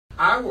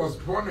I was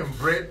born and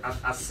bred at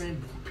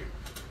Asin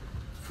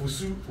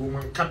Fusu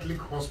Roman Catholic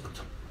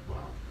Hospital.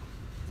 Wow.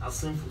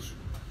 Asin Fusu.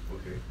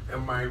 Okay.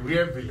 And my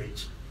real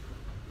village,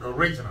 the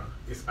original,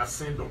 is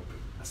Asin Dompe.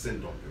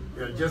 Asin Dompe.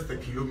 Yeah, just a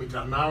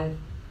kilometer now.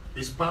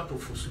 It's part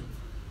of Fusu.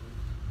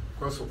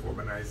 Because of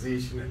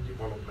urbanization and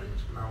development,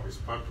 now it's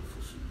part of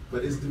Fusu.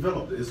 But it's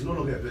developed. It's no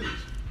longer a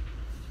village.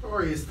 Oh,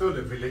 it's still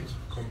a village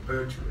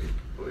compared to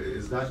it.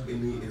 Is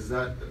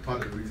that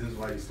part of the reasons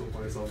why you still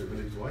call yourself a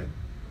village boy?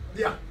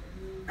 Yeah.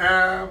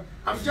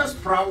 I'm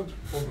just proud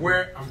of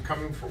where I'm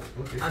coming from.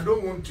 Okay. I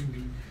don't want to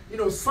be,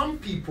 some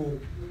people,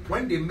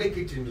 when they make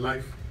it in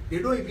life, they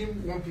don't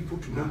even want people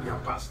to know their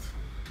past.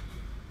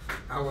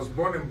 I was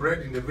born and bred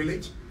in the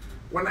village.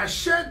 When I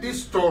share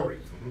this story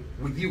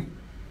with you,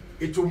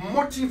 it will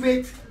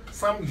motivate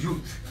some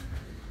youth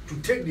to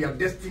take their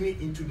destiny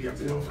into their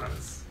own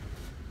hands.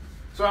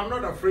 So I'm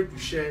not afraid to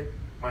share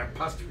my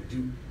past with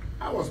you.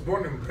 I was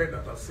born and bred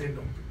at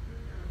Asendom.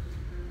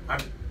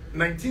 At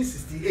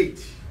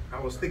 1968, I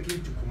was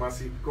taken to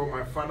Kumasi because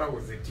my father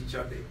was a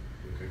teacher there.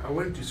 Okay. I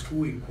went to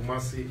school in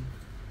Kumasi,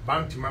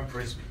 Bantima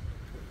Presby.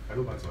 I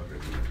know Bantima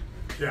Presby.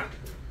 Yeah.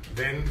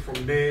 Then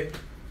from there,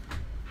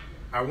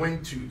 I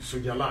went to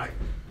Sojalai.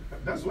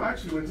 That's why I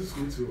actually went to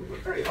school too.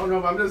 Hey, oh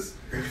no, I'm just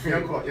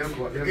young. I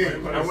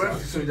went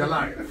to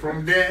Sojalai.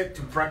 From there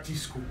to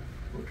practice school.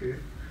 Okay.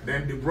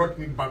 Then they brought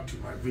me back to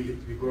my village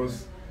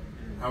because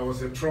I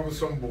was a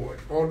troublesome boy,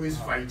 always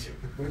fighting.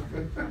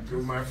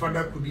 So my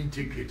father couldn't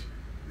take it.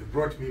 They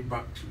brought me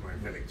back to my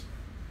village.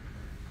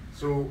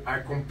 So I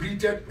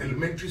completed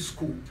elementary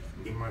school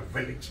in my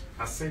village,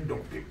 Asin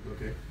Dompe.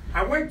 Okay.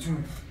 I went to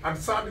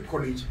Ansari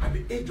College at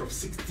the age of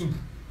 16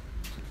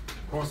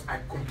 because I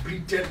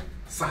completed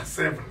SAR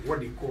 7,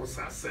 what they call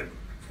SAR 7,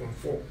 from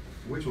 4.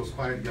 Which was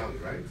quite young,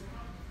 right?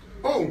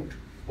 Old.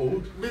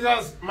 Old?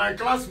 Because my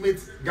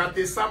classmates got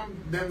some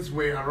of them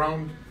were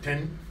around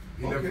 10,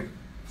 11. Okay.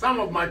 Some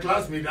of my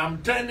classmates,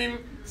 I'm turning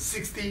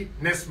 60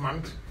 next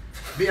month.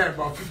 They are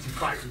about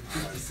 55,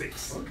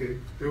 56. Okay.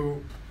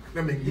 So,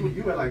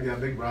 you were like their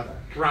big brother.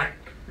 Right.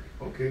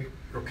 Okay.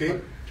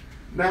 Okay.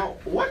 Now,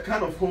 what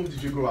kind of home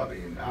did you grow up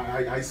in?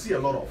 I see a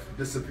lot of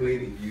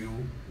discipline in you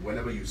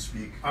whenever you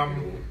speak.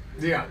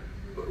 Yeah.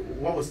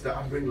 What was the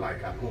upbringing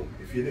like at home?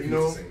 If you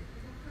didn't sing.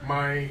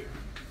 I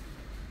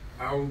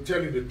will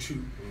tell you the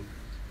truth.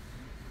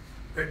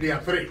 There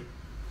are 3.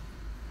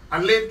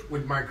 I lived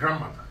with my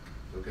grandmother.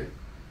 Okay.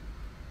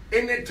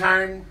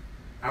 Anytime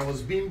I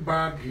was being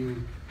bad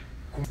in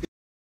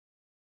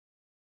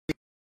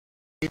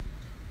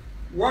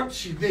what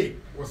she did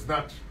was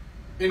that,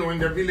 in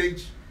the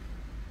village,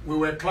 we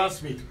were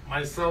classmates,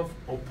 myself,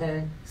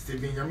 Opon,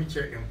 Stephen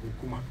Yamiche, and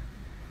Bukuma.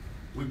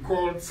 We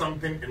called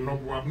something a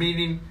Nobwa,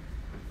 meaning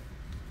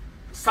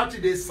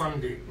Saturday,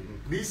 Sunday,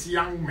 these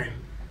young men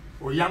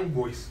or young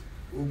boys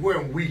will go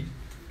and weed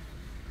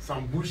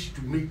some bush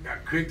to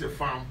create a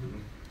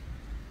farm.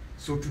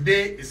 So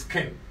today is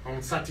Ken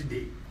on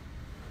Saturday.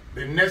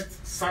 The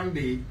next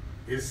Sunday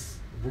is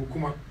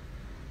Bukuma.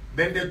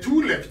 Then the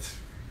 2 left,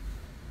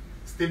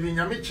 Stephen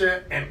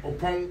Yamiche and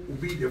Opong will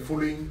be the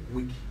following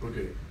week.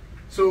 Okay.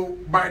 So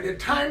by the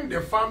time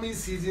the farming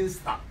season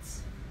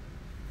starts,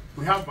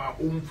 we have our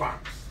own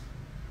farms.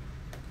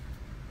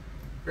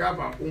 We have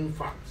our own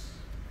farms.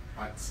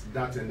 At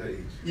that tender age?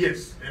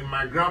 Yes, and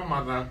my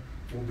grandmother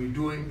will be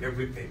doing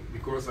everything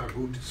because I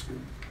go to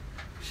school.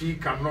 She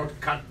cannot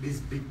cut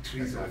these big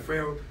trees or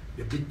fell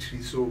the big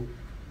tree, so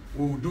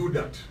we'll do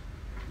that.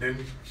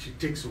 Then she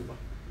takes over.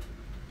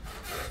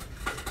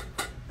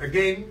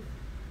 Again,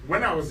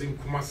 when I was in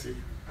Kumasi,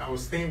 I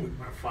was staying with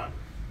my father.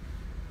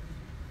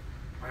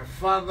 My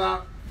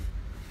father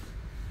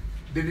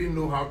didn't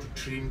know how to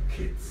train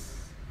kids.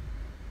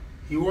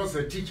 He was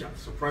a teacher,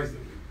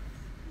 surprisingly.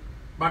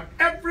 But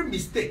every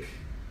mistake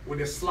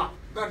with a slap,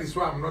 that is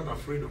why I'm not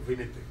afraid of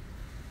anything.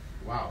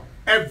 Wow.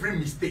 Every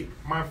mistake.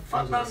 My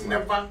father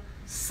never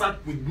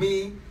sat with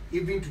me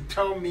even to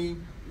tell me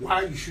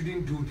why you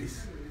shouldn't do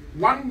this.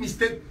 One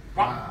mistake,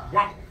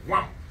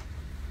 wham.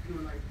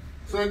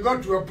 So it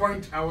got to a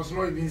point I was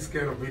not even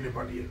scared of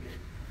anybody again.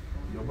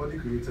 Your body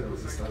created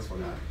resistance for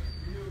that.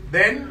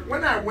 Then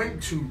when I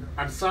went to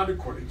Ansari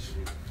College,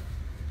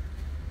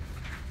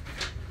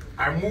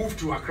 I moved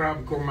to Accra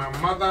because my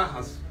mother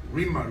has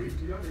remarried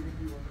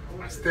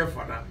my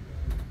stepfather.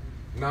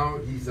 Now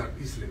he's at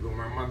East Legon.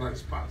 My mother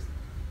is passed.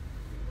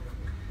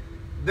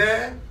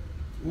 There,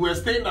 we were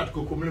staying at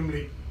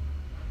Kokomlemle,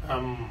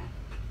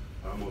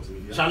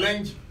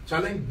 Challenge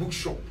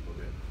Bookshop.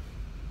 Okay.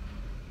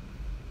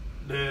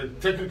 The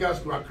technical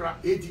school Accra,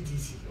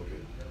 ATTC.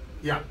 Okay.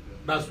 Yeah,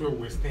 that's where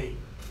we're staying.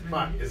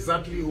 But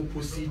exactly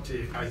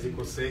opposite Isaac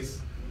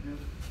Osei's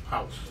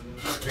house.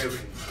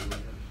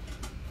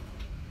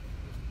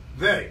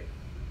 There.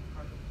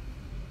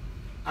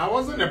 I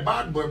wasn't a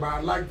bad boy, but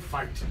I liked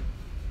fighting.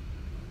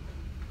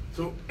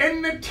 So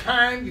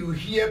anytime you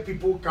hear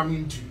people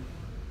coming to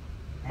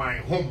my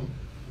home,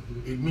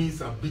 it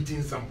means I'm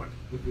beating somebody.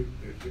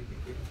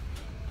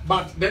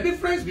 But the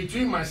difference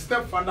between my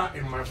stepfather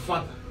and my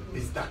father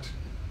is that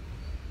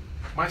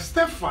my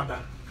stepfather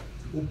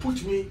will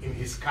put me in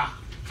his car.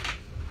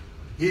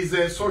 He's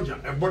a soldier,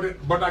 a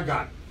border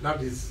guard.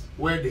 That is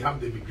where they have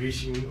the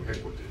immigration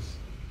headquarters.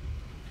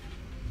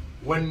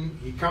 When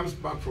he comes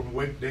back from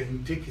work, then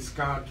he'll take his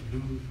car to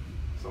do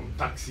some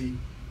taxi.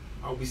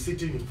 I'll be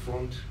sitting in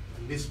front,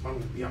 and this man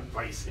will be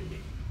advising me.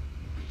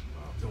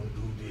 Don't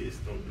do this,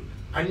 don't do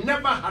that. I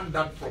never had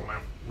that from my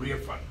real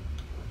father.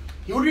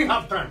 He wouldn't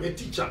have time. A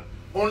teacher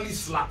only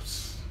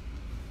slaps,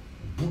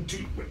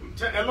 booty,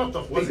 a lot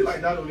of things. Was it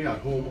like that only at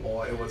home,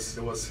 or it was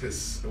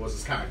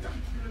his character?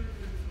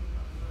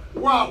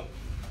 Well,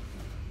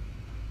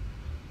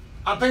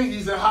 I think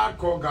he's a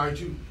hardcore guy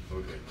too.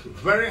 Okay.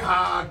 Very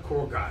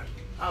hardcore guy.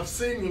 I've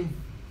seen him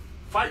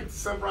fight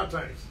several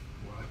times.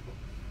 Wow.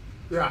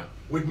 Yeah,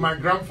 with my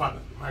grandfather.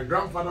 My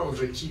grandfather was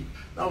a chief.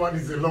 That one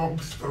is a long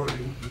story.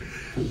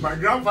 My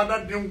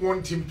grandfather didn't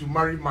want him to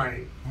marry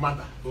my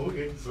mother.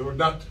 Okay. So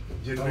that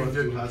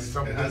generated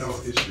some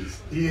issues.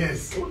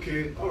 Yes.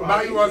 Okay. All right.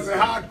 But he was a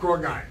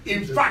hardcore guy.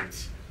 In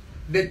fact,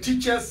 the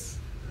teachers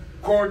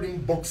called him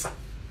boxer.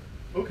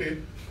 Okay.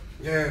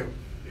 Yeah,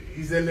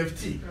 he's a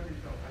lefty.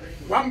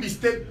 One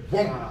mistake,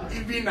 boom,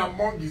 even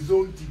among his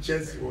own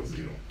teachers, he was,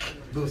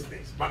 those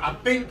things. But I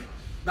think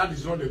that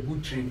is not a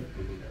good training.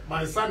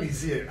 My son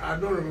is here. I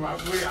don't remember.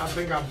 I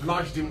think I've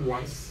blushed him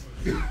once.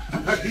 He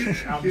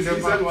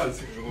said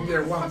once.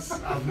 Yeah, once.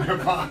 I've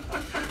never,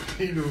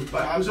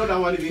 But I'm sure that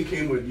one even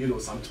came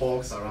with, some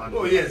talks around.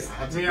 Oh yes.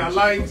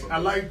 I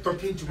like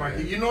talking to my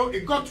kid.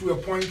 It got to a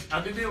point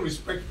I didn't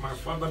respect my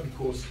father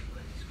because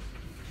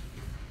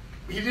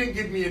he didn't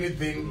give me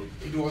anything.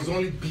 It was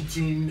only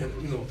beating,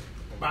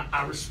 But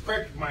I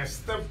respect my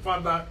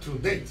stepfather to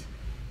date.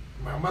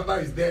 My mother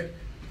is dead.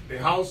 The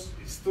house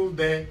is still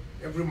there.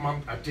 Every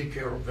month I take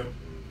care of them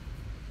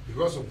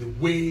because of the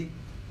way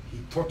he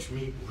taught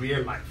me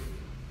real life.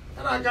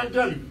 And I can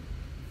tell you,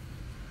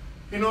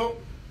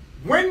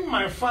 when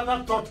my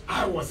father thought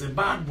I was a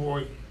bad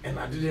boy and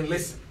I didn't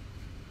listen,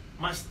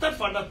 my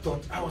stepfather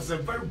thought I was a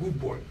very good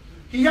boy.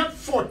 He had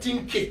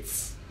 14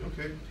 kids.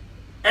 Okay.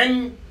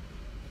 And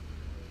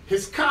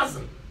his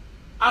cousin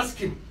asked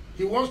him,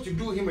 he wants to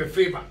do him a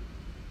favor.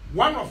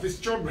 One of his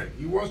children,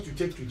 he wants to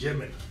take to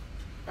Germany.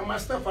 And my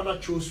stepfather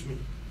chose me.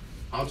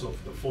 Out of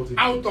the 14?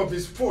 Out of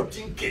his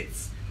 14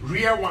 kids,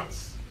 real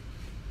ones.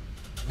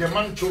 The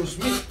man chose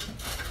me.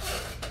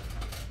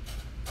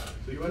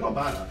 So you were not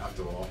bad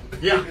after all.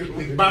 Yeah,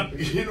 but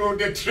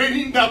the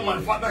training that my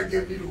father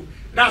gave me,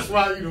 that's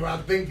why, I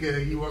think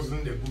he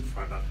wasn't a good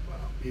father. Wow.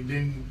 He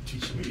didn't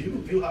teach me.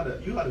 You had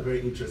a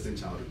very interesting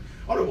childhood.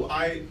 Honorable,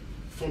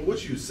 from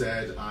what you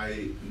said,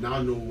 I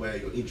now know where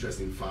your interest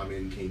in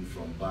farming came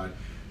from. But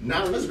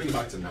now, let's bring it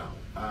back to now.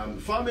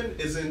 Farming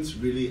isn't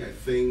really a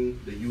thing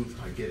the youth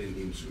are getting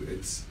into.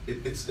 It's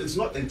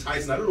not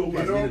enticing. I don't know who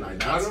has been like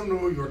that. I don't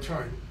know your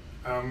time.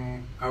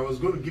 I was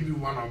going to give you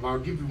one hour. I'll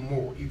give you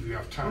more if you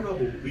have time. No,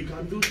 we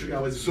can do 3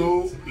 hours.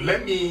 So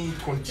let me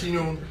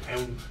continue,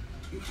 and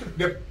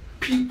the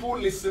people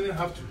listening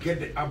have to get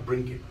the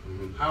upbringing,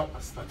 how I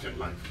started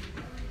life.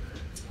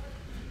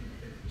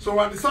 So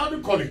at the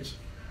Saudi College,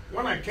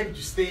 when I came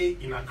to stay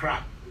in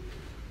Accra,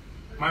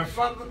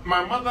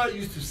 my mother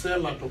used to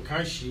sell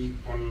atokanshi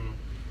on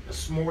a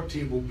small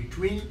table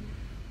between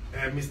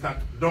Mr.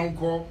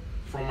 Donko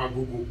from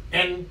Agogo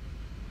and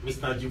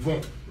Mr.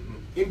 Agyapong.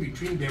 In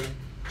between them,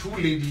 2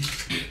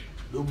 ladies,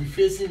 they'll be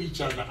facing each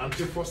other.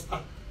 Auntie Foster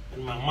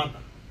and my mother,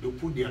 they'll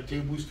put their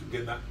tables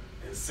together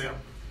and sell.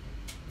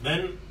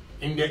 Then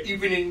in the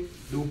evening,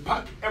 they'll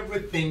pack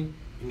everything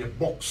in a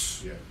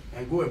box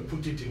and go and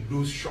put it in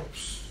those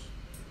shops.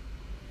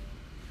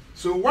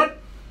 So what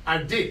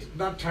I did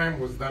that time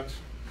was that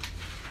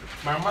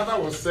my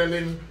mother was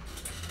selling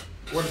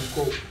what we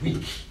call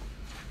wick.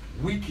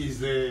 Wick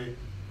is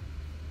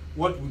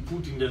what we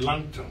put in the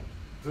lantern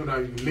so that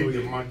you light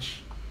the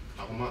match.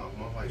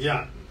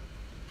 Yeah,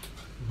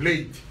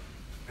 blade.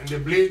 And the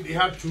blade, they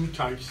have 2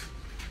 types.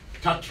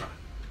 Tatra.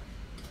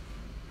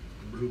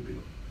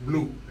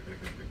 Blue.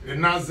 The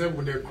nozzle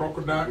with the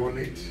crocodile on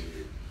it.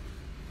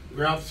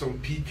 We have some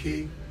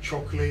PK,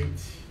 chocolate.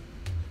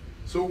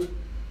 So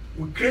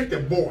we create a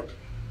board.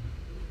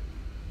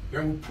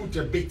 Then we put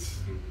a bit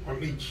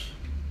on each.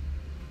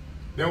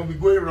 Then we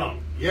go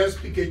around. Yes,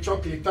 PK,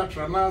 chocolate,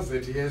 Tatra,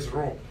 nozzle. Yes,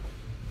 raw.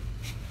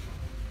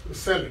 We're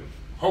selling,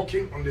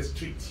 hawking on the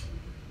street.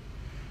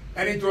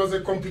 And it was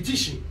a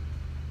competition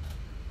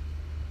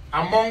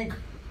among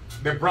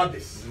the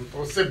brothers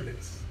or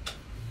siblings.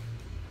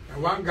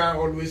 And one guy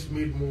always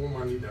made more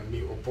money than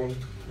me, Opong.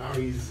 Now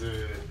he's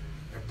a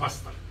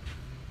pastor.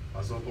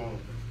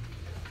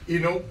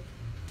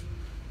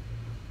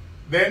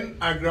 Then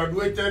I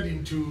graduated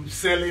into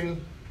selling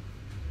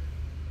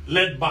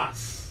lead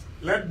bars.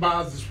 Lead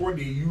bars is what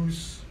they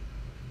use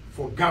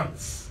for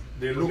guns,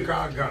 the local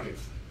guns.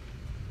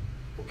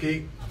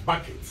 Okay,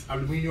 buckets,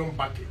 aluminium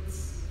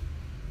buckets.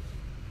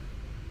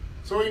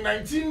 So in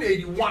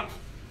 1981,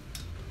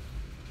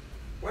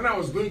 when I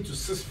was going to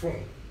 6th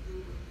form,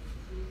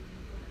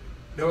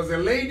 there was a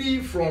lady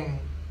from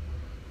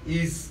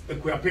his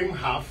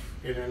half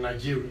in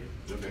Nigeria,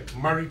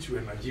 married to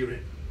a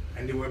Nigerian,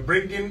 and they were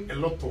bringing a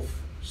lot of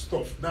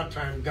stuff. That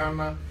time,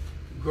 Ghana,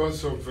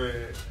 because of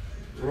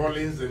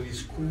Rollins and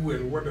his coup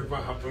and whatever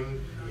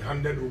happened, he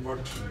handed over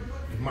to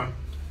the man.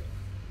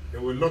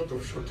 There were a lot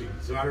of shortage.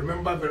 So I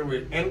remember very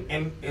well,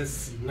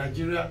 NNSC,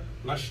 Nigeria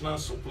National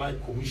Supply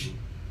Commission,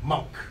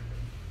 MAC.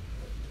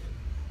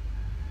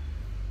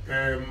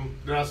 There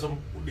are some,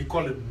 they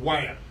call it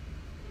wire.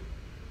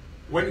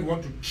 When you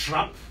want to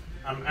trap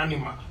an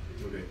animal,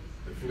 Okay.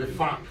 the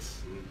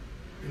farms,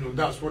 you know,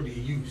 that's what they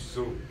use.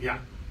 So, yeah.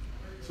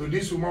 So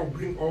this woman will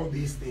bring all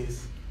these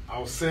things,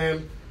 I'll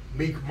sell,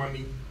 make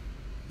money.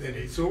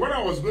 So when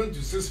I was going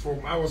to sixth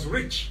form, I was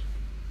rich.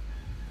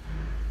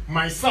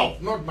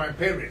 Myself, not my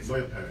parents, Not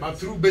your parents. but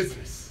through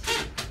business.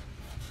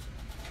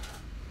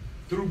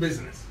 Through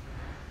business.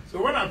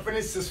 So when I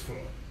finished sixth form,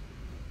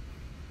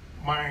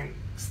 my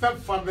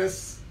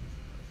stepfather's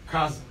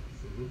cousin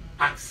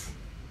asked,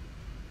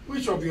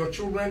 which of your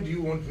children do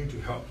you want me to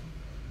help?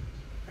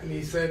 And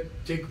he said,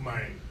 take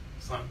my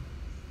son,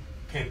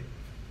 Ken.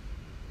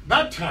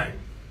 That time,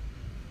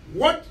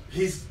 what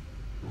his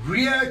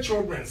real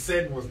children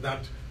said was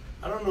that,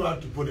 I don't know how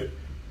to put it,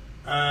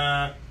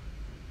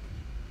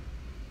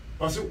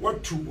 was it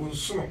what to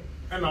unsuno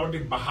and out the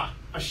baha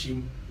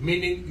ashim,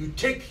 meaning you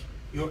take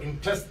your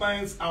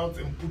intestines out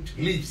and put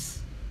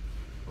leaves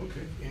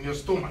in your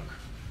stomach.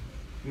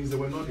 Means they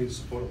were not in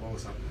support of what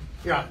was happening.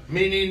 Yeah,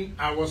 meaning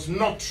I was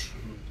not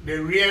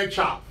the real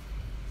child,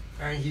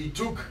 and he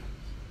took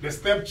the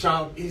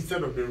stepchild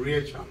instead of the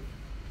real child.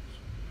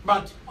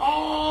 But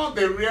all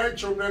the real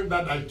children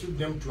that I took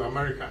them to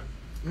America,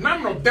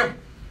 none of them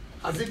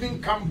has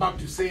even come back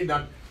to say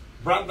that,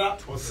 brother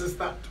or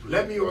sister,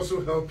 let me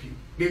also help you.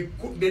 They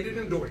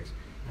didn't do it.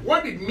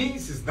 What it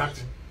means is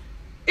that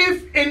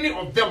if any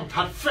of them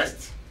had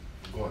first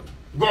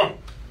gone,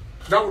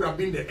 that would have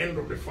been the end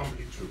of the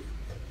family.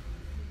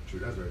 True,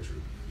 that's very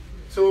true.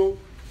 So,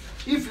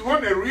 if you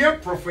want a real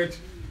prophet,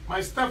 my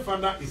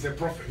stepfather is a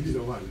prophet. He's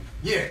the one.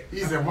 Yeah,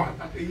 he's the one.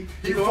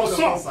 He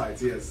foresaw.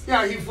 Sides, yes.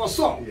 Yeah, he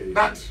foresaw Yeah.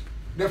 that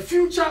the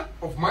future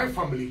of my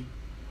family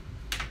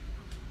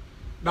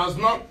does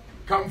not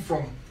come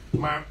from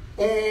my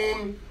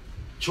own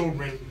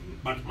children,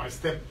 but my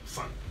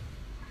stepson.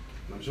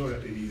 I'm sure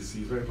that he's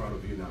very proud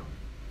of you now.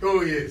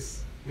 Oh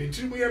yes.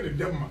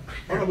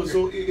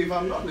 So if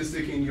I'm not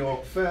mistaken,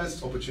 your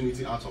first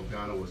opportunity out of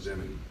Ghana was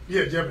Germany.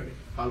 Yeah, Germany.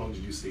 How long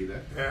did you stay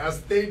there? I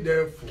stayed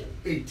there for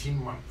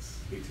 18 months.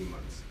 18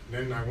 months.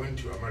 Then I went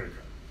to America.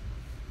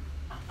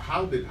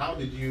 How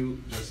did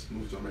you just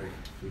move to America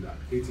through that?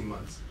 18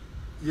 months.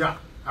 Yeah,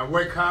 I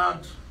worked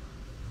hard,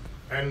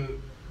 and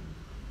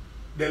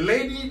the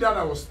lady that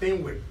I was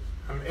staying with,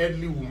 an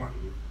elderly woman,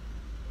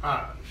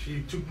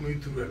 she took me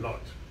through a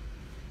lot.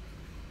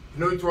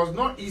 You know, it was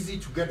not easy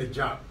to get a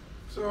job.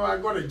 So I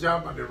got a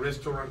job at a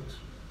restaurant.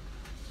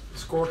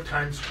 It's called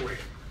Times Square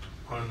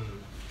on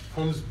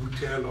Holmes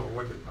Boutel or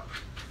whatever.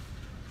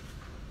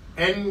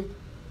 And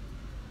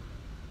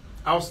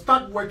I'll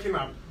start working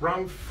at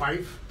around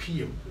 5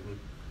 p.m.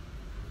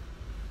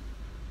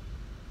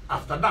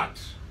 After that,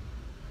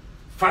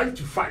 5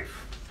 to 5.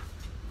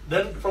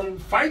 Then from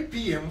 5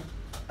 p.m.,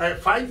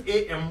 5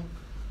 a.m.,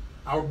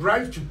 I'll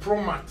drive to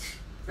Promat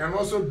and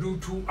also do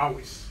 2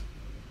 hours.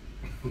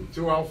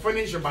 So I'll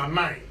finish about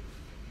 9.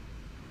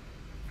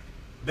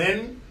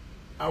 Then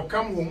I'll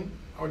come home.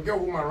 I'll get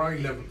home around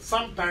 11.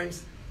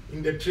 Sometimes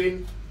in the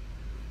train,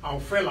 I'll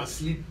fall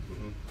asleep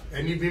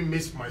and even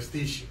miss my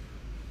station.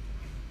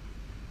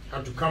 I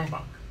have to come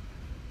back.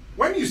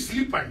 When you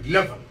sleep at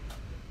 11,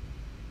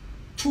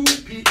 2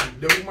 p.m.,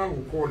 the woman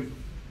will call you.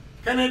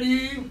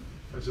 Kennedy.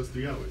 That's just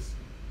 3 hours.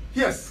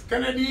 Yes,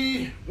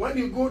 Kennedy, when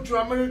you go to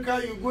America,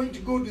 you're going to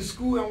go to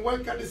school and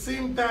work at the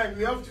same time.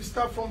 You have to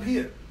start from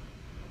here.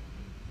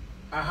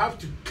 I have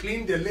to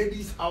clean the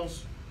lady's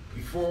house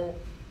before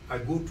I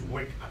go to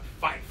work at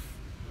 5.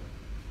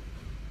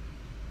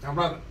 Now,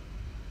 brother,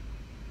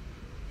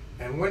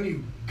 and when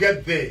you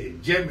get there,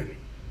 Germany,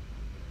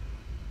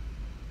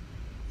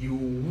 you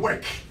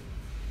work.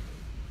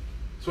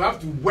 So I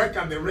have to work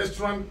at the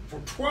restaurant for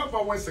 12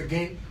 hours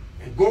again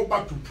and go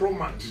back to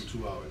Promat.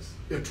 2 hours.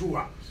 Yeah, 2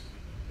 hours.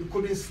 You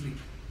couldn't sleep.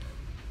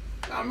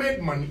 I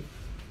made money,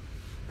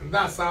 and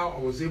that's how I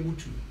was able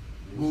to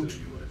go to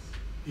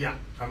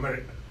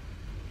America.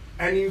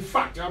 And in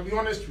fact, I'll be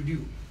honest with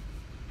you,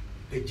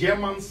 the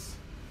Germans,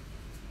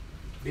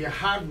 they are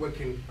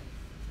hardworking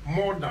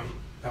more than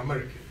the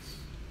Americans.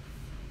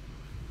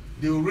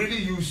 They will really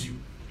use you.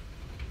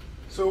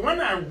 So when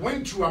I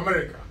went to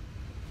America,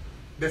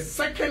 the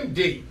second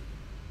day,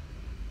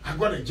 I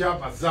got a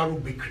job at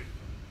Zaro Bakery.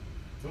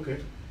 Okay.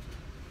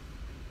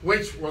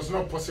 Which was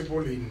not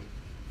possible in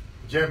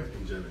Germany.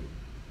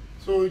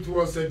 So it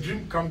was a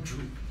dream come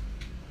true.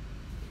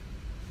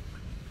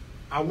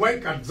 I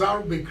work at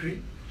Zaro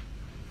Bakery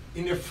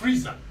in a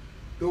freezer.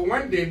 So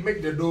when they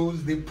make the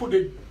doughs, they put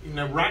it in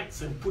the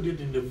racks and put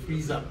it in the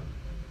freezer.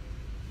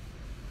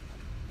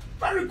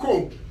 Very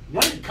cold.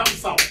 When it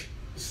comes out,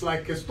 it's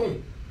like a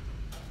stone.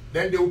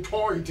 Then they'll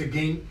thaw it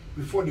again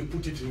before they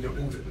put it in the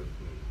oven.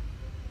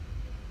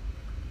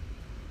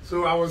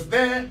 So I was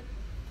there,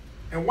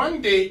 and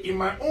one day in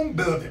my own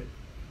building,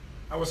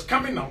 I was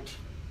coming out,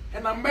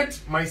 and I met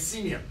my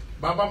senior,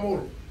 Baba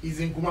Moro.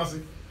 He's in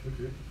Kumasi.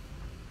 Okay.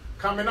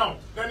 Coming out.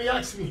 Then he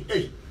asked me,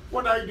 hey,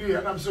 what are you doing?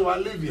 And I'm saying, I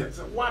live here. I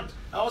said, what?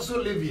 I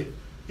also live here.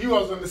 He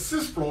was on the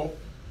 6th floor,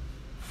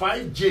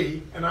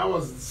 5J, and I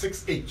was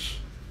 6H,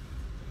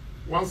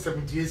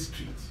 178th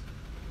Street.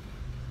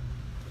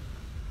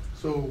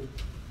 So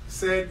he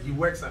said he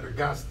works at a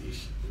gas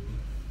station.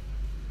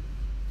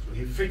 So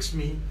he fixed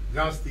me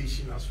gas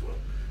station as well.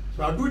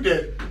 So I'll do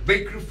the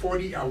bakery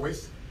 40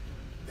 hours,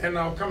 then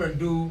I'll come and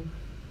do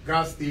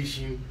gas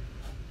station.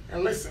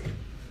 And listen,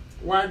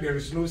 why there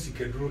is no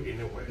Sikadro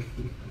anywhere?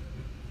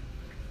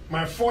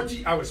 My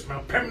 40 hours, my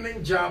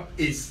permanent job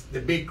is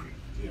the bakery.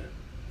 Yeah.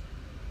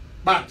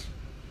 But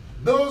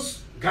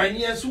those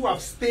Ghanaians who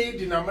have stayed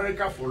in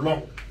America for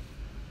long,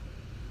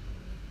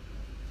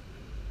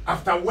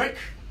 after work,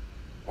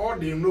 all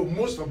they know,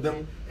 most of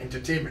them,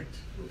 entertainment.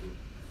 Mm-hmm.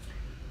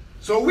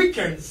 So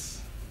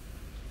weekends,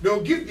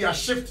 they'll give their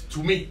shift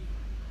to me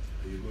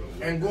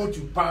and go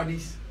to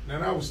parties,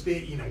 then I will stay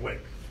in and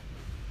work.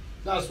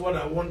 That's what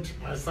I want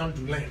my son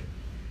to learn.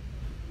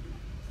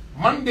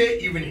 Monday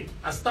evening,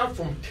 I start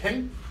from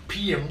 10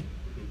 p.m.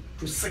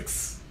 to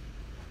 6.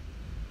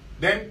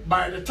 Then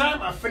by the time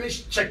I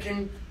finish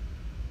checking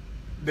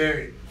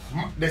the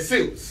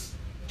sales,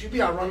 it will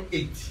be around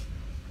 8.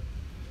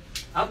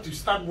 I have to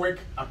start work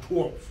at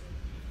 12.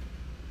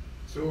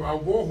 So I'll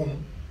go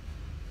home,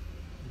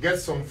 get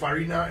some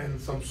farina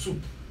and some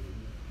soup.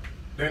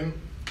 Then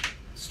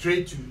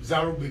straight to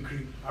Zaro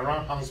Bakery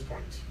around Hans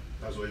Point.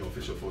 That's where your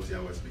official 40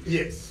 hours began.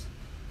 Yes.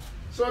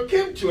 So I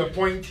came to a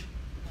point,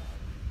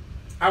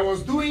 I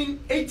was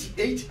doing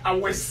 88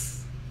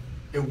 hours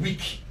a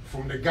week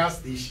from the gas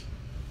station.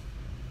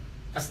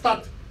 I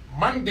start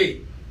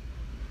Monday,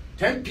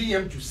 10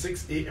 p.m. to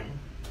 6 a.m.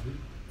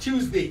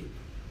 Tuesday,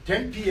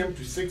 10 p.m.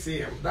 to 6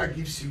 a.m. That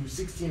gives you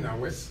 16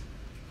 hours.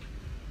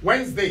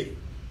 Wednesday,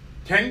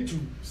 10 to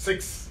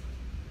 6.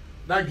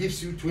 That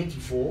gives you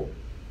 24.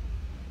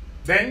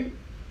 Then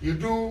you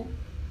do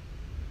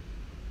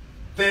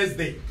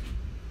Thursday.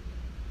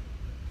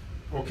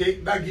 Okay,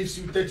 that gives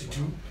you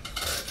 32.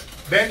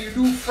 Then you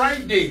do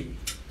Friday.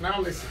 Now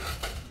listen.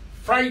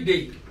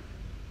 Friday,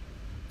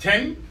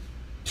 10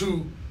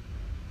 to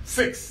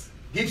 6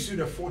 gives you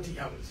the 40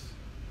 hours.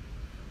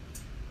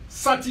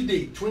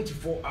 Saturday,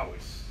 24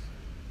 hours.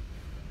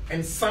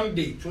 And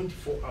Sunday,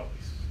 24 hours.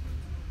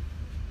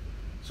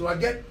 So I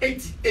get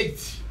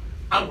 88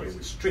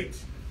 hours straight.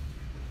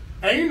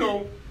 And you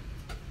know,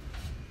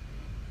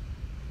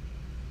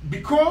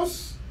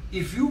 because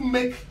if you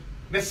make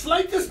the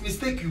slightest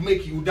mistake you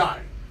make, you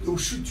die. They'll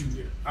shoot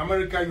you.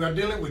 America, you are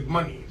dealing with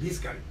money, this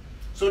kind.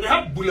 So they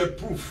have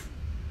bulletproof.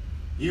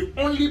 You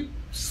only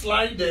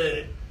slide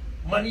the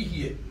money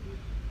here.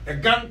 A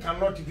gun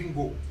cannot even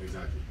go.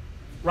 Exactly.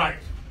 Right.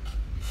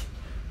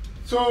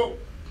 So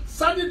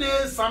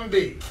Saturday,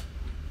 Sunday,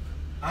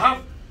 I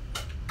have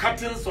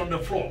curtains on the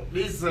floor.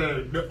 This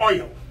the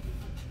oil.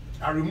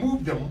 I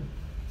remove them.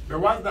 The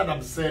ones that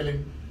I'm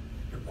selling,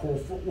 the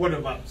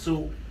whatever.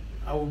 So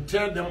I will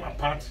tear them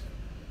apart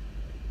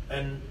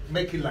and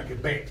make it like a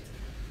bed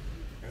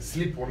and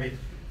sleep on it.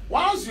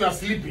 Whilst you are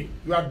sleeping,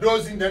 you are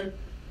dozing, then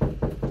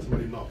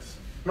somebody knocks.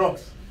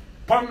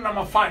 Pump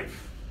number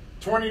 5,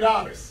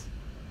 $20.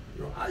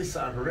 Your eyes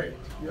are red.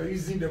 You are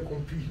using the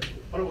computer.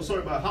 Oh,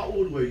 sorry, but how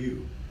old were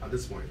you at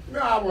this point? No,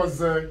 I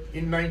was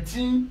in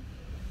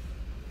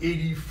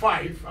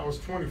 1985. I was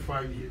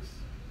 25 years.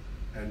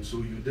 And so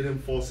you didn't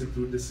force it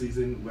through the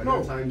season? Were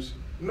No. there times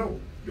No.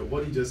 your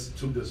body just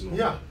took this long?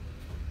 Yeah.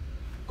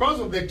 Because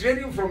of the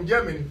training from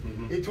Germany,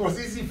 Mhm. it was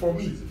easy for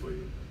me. Easy for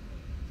you.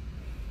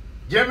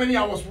 Germany,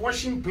 I was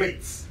washing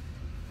plates.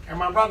 And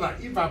my brother,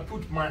 if I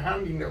put my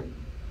hand in the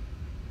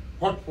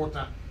hot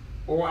water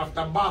or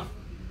after bath,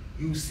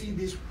 you see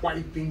these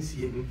white things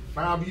here. Mhm.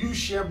 But I've used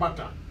shea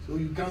butter, so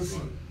you can see.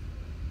 Wow.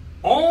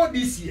 All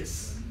these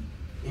years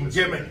in That's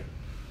Germany, right.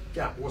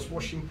 yeah, was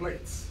washing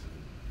plates.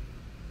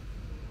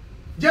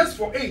 Just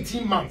for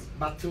 18 months,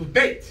 but till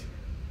date,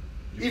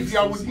 You if can you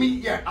are still with see. me,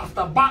 yeah,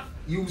 after bath,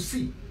 you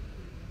see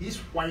these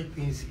white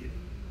things here.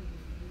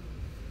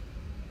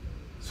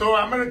 So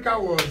America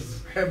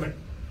was heaven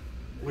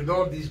with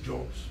all these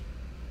jobs.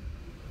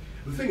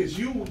 The thing is,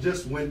 you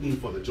just went in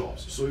for the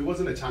jobs, so it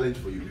wasn't a challenge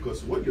for you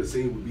because what you're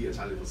saying would be a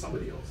challenge for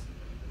somebody else.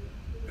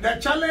 The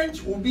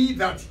challenge will be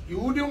that you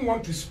wouldn't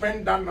want to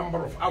spend that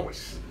number of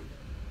hours.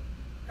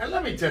 And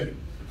let me tell you,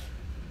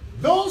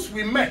 those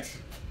we met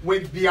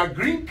with their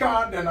green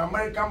card and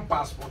American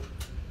passport,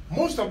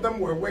 most of them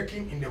were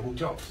working in the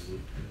hotels.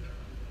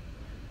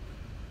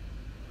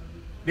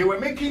 They were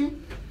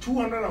making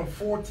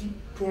 $240,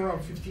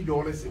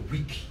 $250 a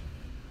week.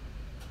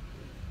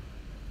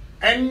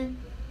 And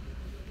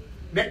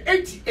the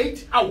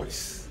 88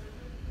 hours,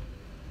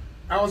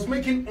 I was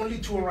making only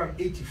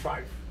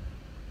 285.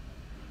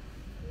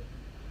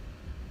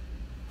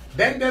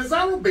 Then the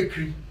Zaro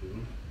Bakery,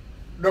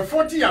 the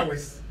 40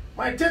 hours,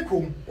 my take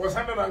home was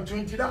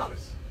 $120.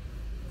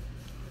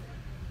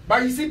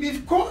 But you see,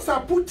 because I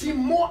put in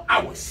more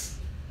hours,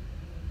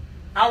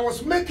 I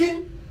was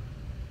making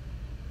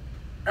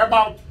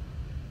about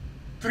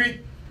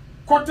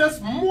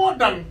 3/4 more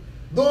than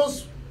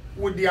those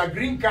with their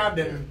green card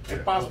and a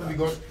passport,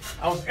 because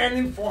I was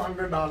earning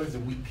 $400 a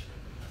week.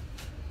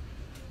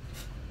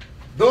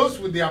 Those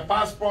with their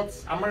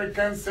passports,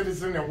 American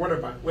citizen and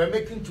whatever, were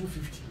making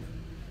 $250.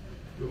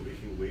 You were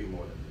making way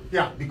more than that.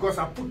 Yeah, because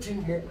I put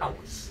in more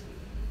hours.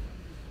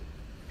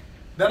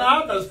 Then I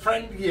have a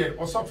friend here,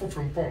 also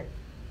from Pong.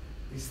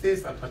 He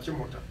stays at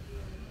Agyapong.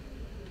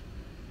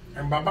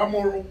 And Baba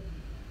Moro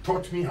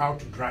taught me how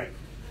to drive.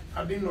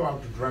 I didn't know how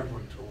to drive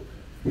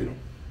until,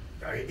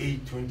 I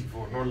age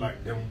 24, not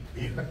like them.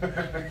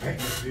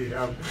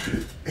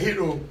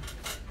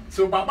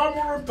 So Baba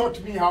Moro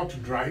taught me how to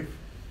drive.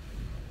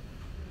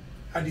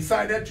 I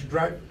decided to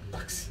drive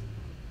taxi.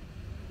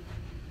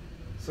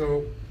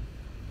 So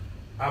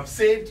I've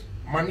saved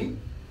money.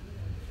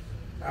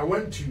 I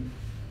went to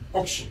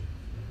auction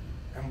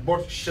and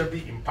bought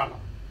Chevy Impala.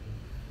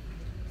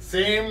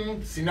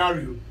 Same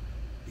scenario.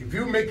 If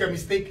you make a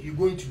mistake, you're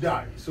going to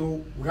die.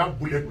 So we have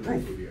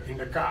bulletproof in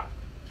the car.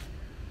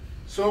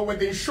 So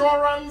with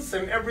insurance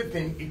and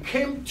everything, it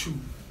came to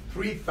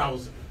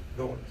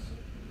 $3,000.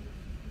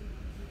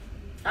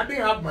 I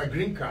didn't have my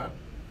green card,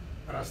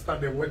 but I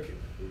started working,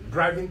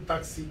 driving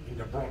taxi in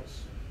the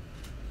Bronx.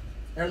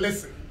 And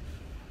listen,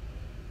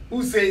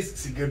 who says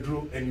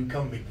Sigedro and you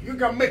can make it? You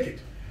can make it.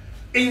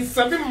 In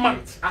 7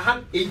 months, I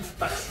had 8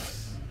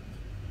 taxis.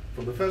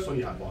 From the first one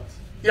you had bought?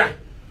 Yeah.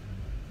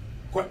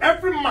 Because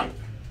every month,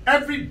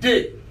 every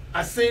day,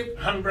 I saved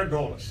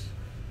 $100.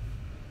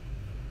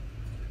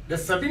 The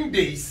 7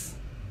 days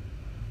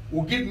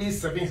will give me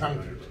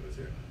 $700.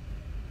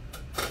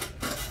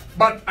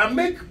 But I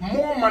make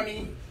more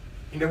money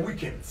in the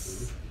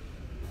weekends.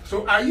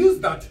 So I use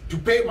that to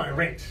pay my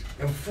rent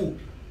and food.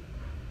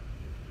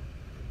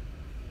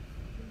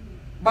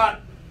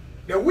 But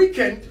the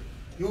weekend,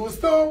 you will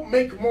still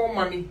make more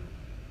money.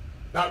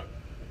 That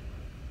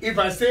if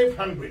I save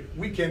 100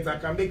 weekends, I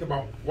can make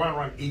about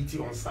 180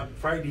 on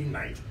Friday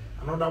night,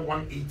 another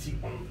 180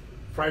 on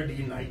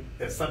Friday night,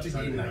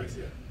 Saturday night,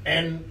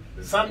 and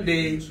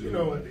Sunday,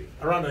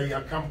 around a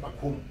year, come back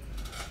home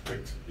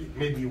with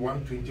maybe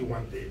 120,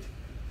 130.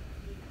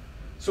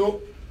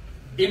 So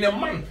in a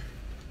month,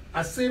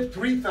 I save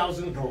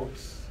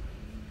 $3,000.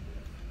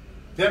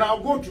 Then I'll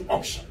go to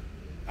auction.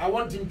 I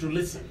want him to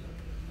listen.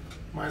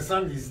 My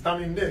son is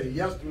standing there. He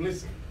has to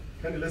listen.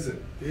 Can you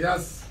listen? He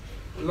has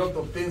a lot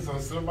of things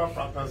on silver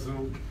platter.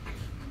 So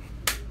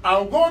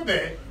I'll go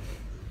there,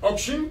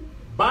 auction,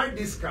 buy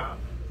this car,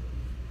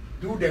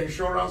 do the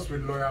insurance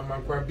with lawyer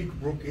Mankwa, big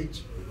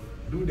brokerage,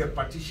 do the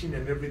partition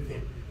and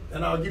everything.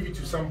 Then I'll give it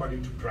to somebody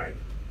to drive.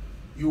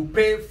 You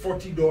pay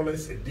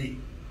 $40 a day.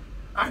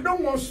 I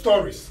don't want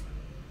stories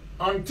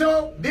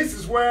until this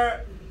is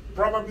where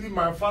probably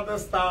my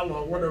father's style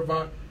or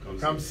whatever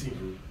comes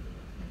in.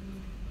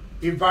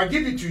 If I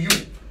give it to you,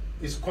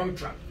 it's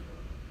contract.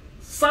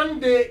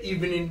 Sunday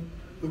evening,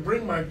 you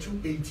bring my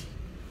 280.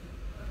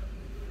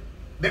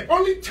 The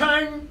only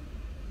time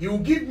you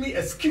give me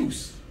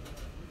excuse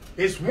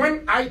is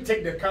when I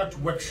take the car to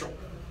workshop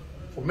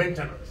for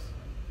maintenance.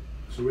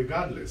 So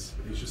regardless,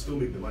 you should still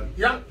make the money.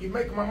 Yeah, you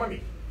make my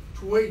money,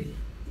 280.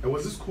 And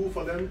was this cool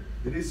for them?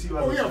 Did they see you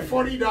as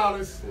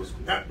 $40. Was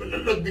cool.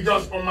 Look,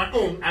 because on my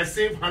own, I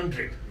save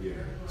 100. Yeah.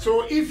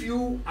 So if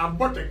I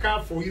bought a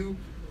car for you,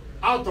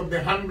 out of the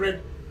 100,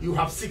 you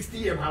have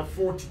 60 and have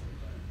 40.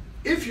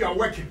 If you are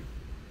working,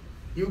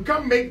 you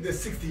can make the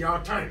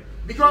 60-hour time.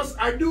 Because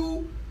I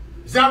do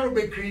Zaro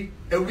Bakery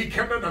a week,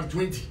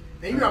 120.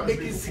 And you are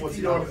making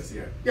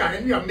 $60. Yeah,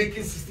 and you are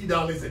making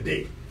 $60 a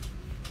day.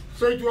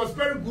 So it was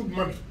very good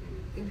money.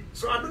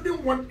 So I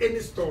didn't want any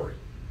story.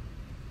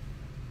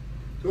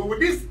 So with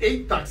these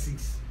 8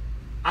 taxis,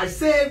 I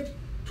saved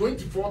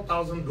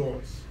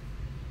 $24,000.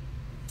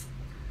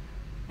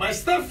 My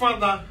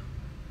stepfather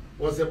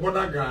was a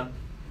border guard.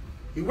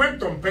 He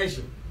went on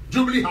pension.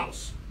 Jubilee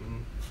House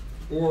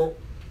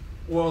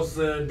was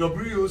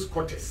WO's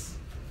quarters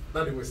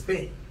that they were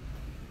staying.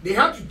 They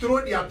had to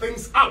throw their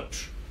things out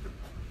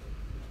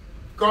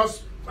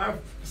because my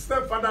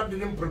stepfather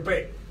didn't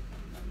prepare.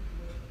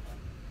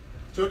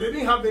 So they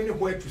didn't have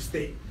anywhere to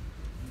stay.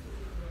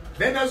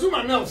 Then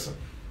Azuma Nelson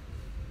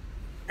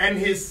and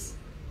his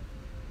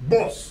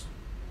boss,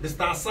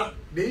 Mr. Asa,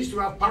 they used to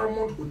have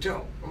Paramount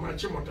Hotel on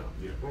Agyapong.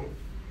 Yeah.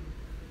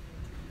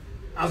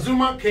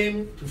 Azuma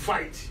came to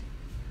fight.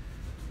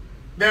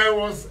 There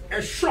was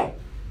a shop,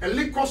 a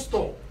liquor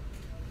store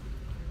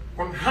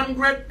on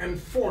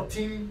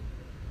 114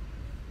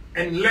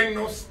 and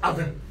Lennox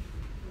Avenue.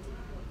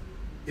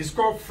 It's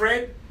called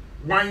Fred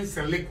Wines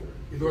and Liquor.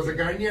 It was a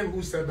Ghanaian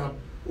who set up,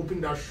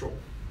 opened that shop.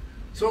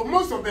 So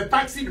most of the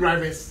taxi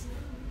drivers,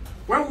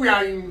 when we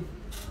are in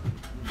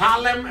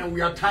Harlem and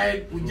we are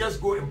tired, we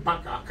just go and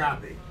park our car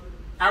there.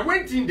 I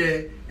went in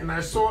there and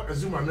I saw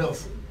Azuma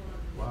Nelson.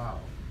 Wow.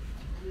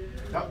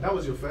 That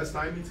was your first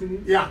time meeting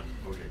him? Yeah.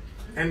 Okay.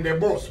 And the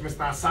boss,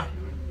 Mr. Asa.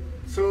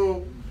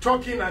 So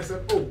talking, I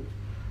said, oh,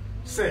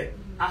 sir,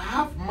 I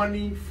have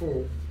money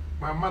for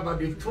my mother.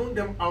 They've thrown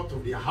them out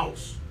of their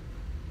house.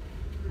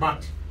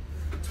 But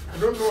I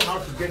don't know how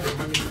to get the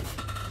money.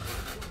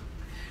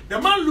 The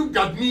man looked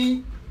at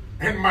me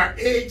and my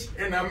age,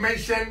 and I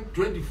mentioned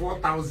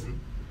 24,000.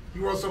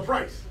 He was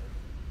surprised.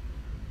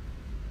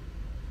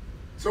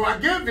 So I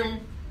gave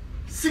him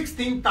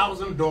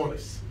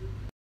 $16,000